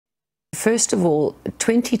first of all,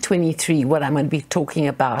 2023, what I'm going to be talking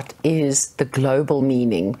about is the global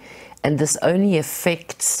meaning, and this only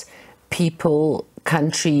affects people,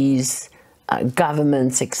 countries,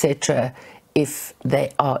 governments, etc., if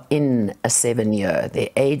they are in a 7-year. Their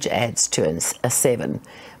age adds to a 7.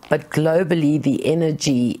 But globally, the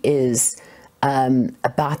energy is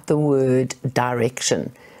about the word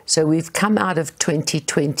direction. So we've come out of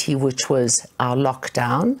 2020, which was our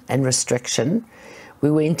lockdown and restriction. We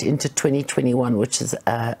went into 2021, which is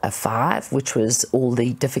a 5, which was all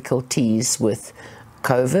the difficulties with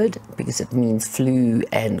COVID, because it means flu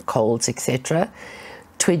and colds, etc.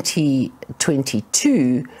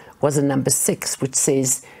 2022 was a number 6, which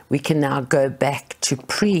says we can now go back to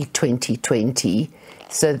pre-2020,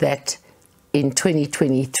 so that in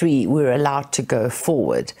 2023 we're allowed to go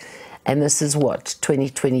forward. And this is what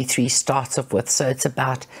 2023 starts off with. So it's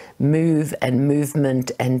about move and movement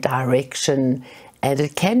and direction. And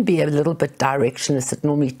it can be a little bit directionless. It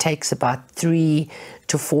normally takes about 3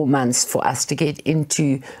 to 4 months for us to get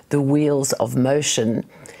into the wheels of motion.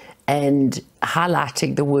 And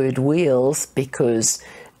highlighting the word wheels, because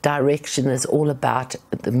direction is all about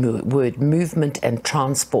the word movement and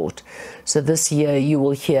transport. So this year you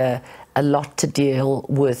will hear a lot to deal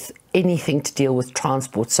with, anything to deal with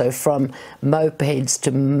transport. So from mopeds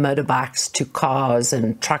to motorbikes to cars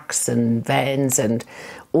and trucks and vans, and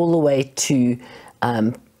all the way to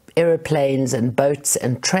aeroplanes and boats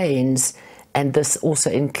and trains. And this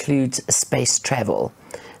also includes space travel.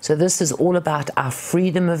 So this is all about our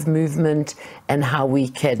freedom of movement and how we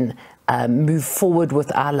can move forward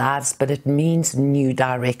with our lives, but it means new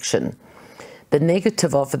direction. The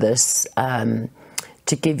negative of this,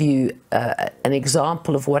 to give you an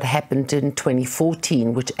example of what happened in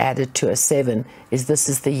 2014, which added to a 7, is this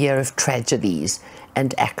is the year of tragedies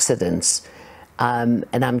and accidents. And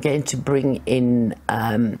I'm going to bring in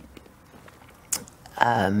Elon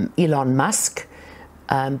Musk,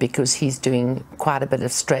 because he's doing quite a bit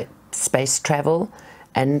of space travel,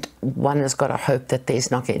 and one has got to hope that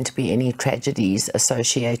there's not going to be any tragedies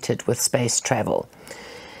associated with space travel.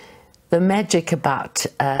 The magic about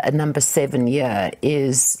a number 7 year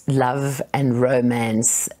is love and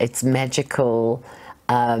romance. It's magical.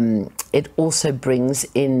 It also brings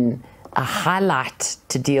in a highlight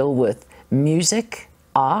to deal with music,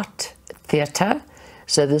 art, theatre.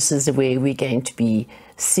 So this is where we're going to be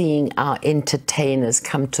seeing our entertainers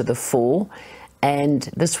come to the fore. And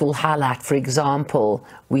this will highlight, for example,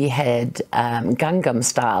 we had Gangnam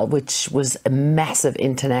Style, which was a massive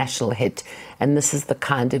international hit. And this is the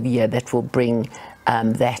kind of year that will bring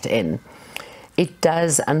that in. It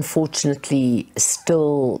does, unfortunately,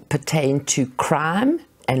 still pertain to crime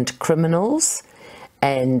and criminals.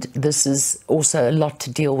 And this is also a lot to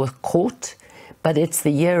deal with court. But it's the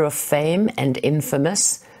year of fame and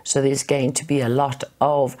infamous. So there's going to be a lot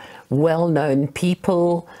of well-known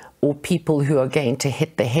people, or people who are going to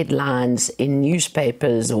hit the headlines in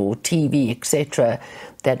newspapers or TV, etc.,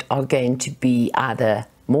 that are going to be either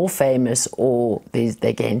more famous or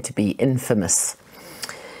they're going to be infamous.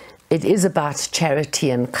 It is about charity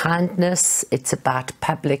and kindness. It's about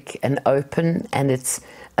public and open, and it's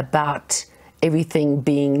about everything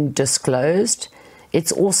being disclosed.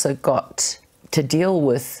 It's also got to deal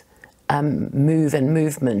with move and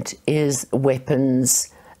movement is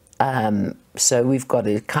weapons. So we've got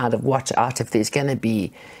to kind of watch out if there's going to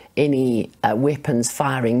be any weapons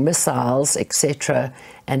firing missiles, etc.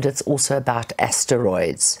 And it's also about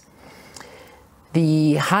asteroids.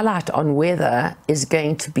 The highlight on weather is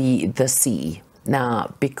going to be the sea.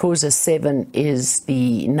 Now, because a 7 is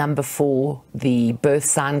the number 4, the birth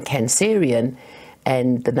sign Cancerian,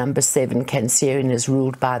 and the number 7 Cancerian is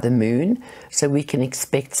ruled by the moon, so we can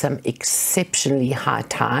expect some exceptionally high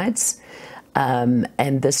tides.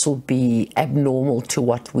 And this will be abnormal to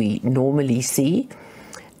what we normally see.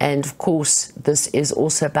 And of course, this is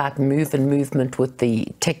also about movement with the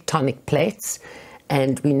tectonic plates.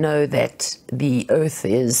 And we know that the Earth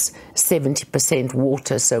is 70%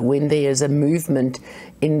 water. So when there is a movement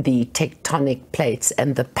in the tectonic plates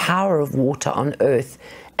and the power of water on Earth,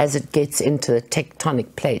 as it gets into the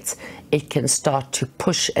tectonic plates, it can start to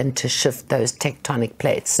push and to shift those tectonic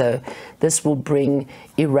plates. So this will bring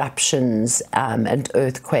eruptions and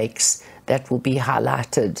earthquakes that will be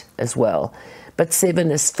highlighted as well. But 7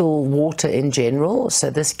 is still water in general, so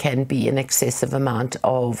this can be an excessive amount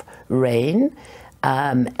of rain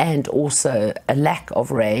and also a lack of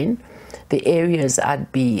rain. The areas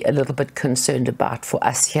I'd be a little bit concerned about for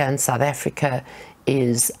us here in South Africa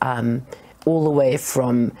is all the way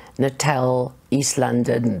from Natal, East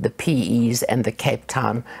London, the PEs and the Cape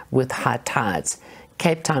Town with high tides.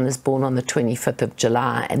 Cape Town is born on the 25th of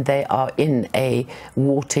July, and they are in a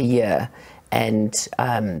water year, and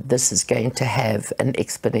this is going to have an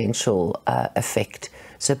exponential effect.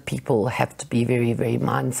 So people have to be very, very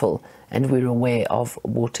mindful, and we're aware of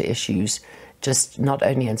water issues, just not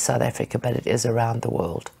only in South Africa, but it is around the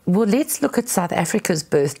world. Well, let's look at South Africa's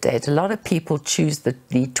birth date. A lot of people choose the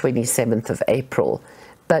 27th of April,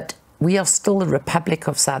 but we are still the Republic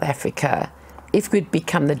of South Africa. If we'd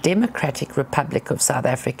become the Democratic Republic of South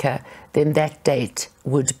Africa, then that date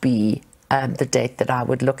would be the date that I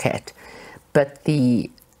would look at. But the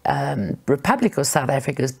Republic of South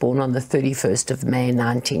Africa is born on the 31st of May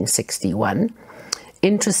 1961.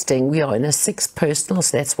 Interesting, we are in a 6 personal,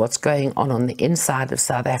 so that's what's going on the inside of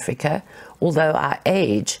South Africa, although our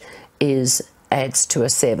age adds to a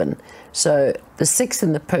 7. So the 6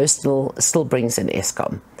 in the personal still brings in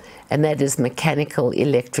Eskom, and that is mechanical,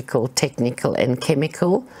 electrical, technical, and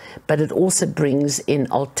chemical, but it also brings in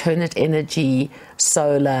alternate energy,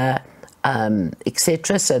 solar,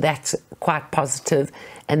 etc. So that's quite positive,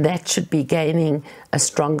 and that should be gaining a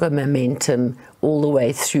stronger momentum all the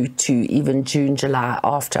way through to even June, July,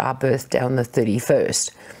 after our birthday on the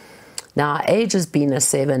 31st. Now, our age has been a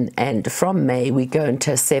 7, and from May we go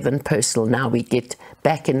into a 7 personal. Now we get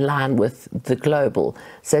back in line with the global.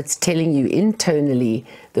 So it's telling you internally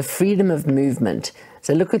the freedom of movement.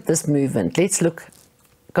 So look at this movement. Let's look,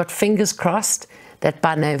 got fingers crossed that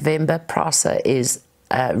by November PRASA is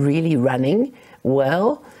really running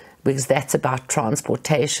well, because that's about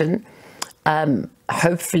transportation.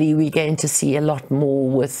 Hopefully we're going to see a lot more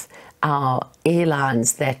with our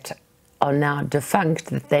airlines that are now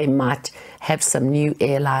defunct, that they might have some new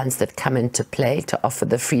airlines that come into play to offer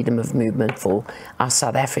the freedom of movement for our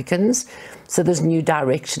South Africans. So this new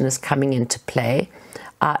direction is coming into play.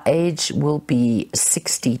 Our age will be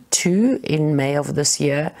 62 in May of this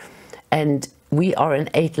year, and we are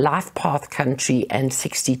an 8 life path country, and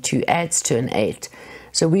 62 adds to an 8.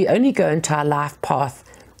 So we only go into our life path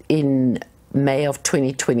in May of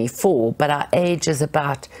 2024, but our age is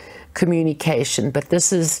about communication. But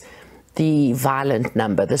this is the violent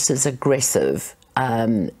number. This is aggressive.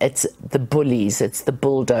 It's the bullies, it's the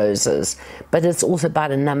bulldozers, but it's also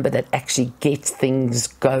about a number that actually gets things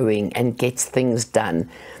going and gets things done.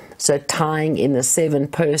 So tying in the 7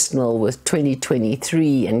 personal with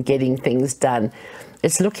 2023 and getting things done,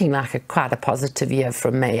 it's looking like quite a positive year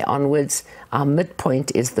from May onwards. Our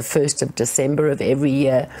midpoint is the 1st of December of every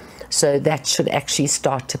year, so that should actually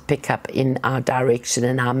start to pick up in our direction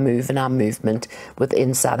and our move and our movement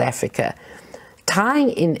within South Africa.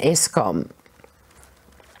 Tying in Eskom,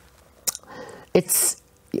 it's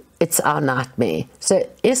our nightmare. So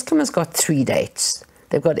Eskom has got 3 dates.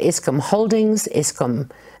 They've got Eskom Holdings, Eskom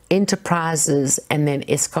Enterprises, and then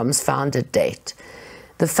Eskom's founded date.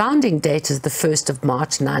 The founding date is the 1st of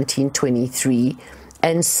March 1923,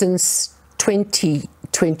 and since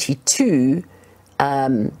 2022,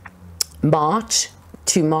 March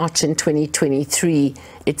to March in 2023,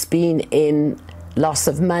 it's been in loss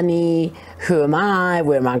of money, who am I,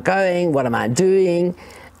 where am I going, what am I doing,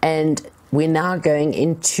 and we're now going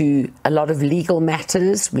into a lot of legal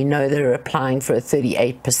matters. We know they're applying for a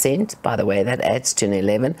 38%. By the way, that adds to an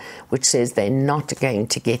 11, which says they're not going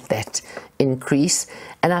to get that increase.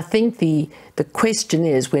 And I think the question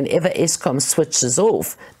is, whenever Eskom switches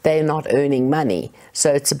off, they're not earning money.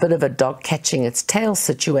 So it's a bit of a dog catching its tail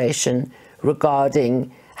situation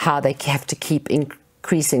regarding how they have to keep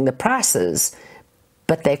increasing the prices,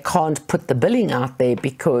 but they can't put the billing out there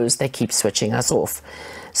because they keep switching us off.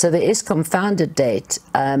 So the Eskom founded date,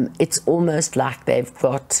 it's almost like they've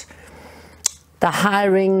got the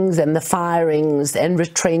hirings and the firings and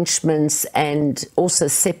retrenchments and also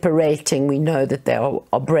separating. We know that they are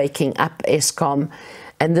breaking up Eskom,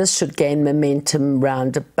 and this should gain momentum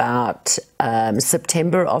round about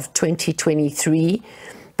September of 2023.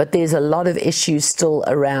 But there's a lot of issues still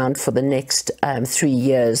around for the next 3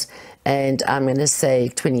 years. And I'm going to say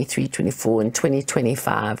 23, 24, and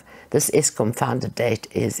 2025, this Eskom founded date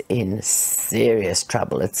is in serious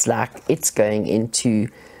trouble. It's like it's going into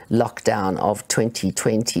lockdown of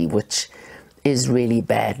 2020, which is really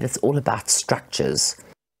bad. It's all about structures.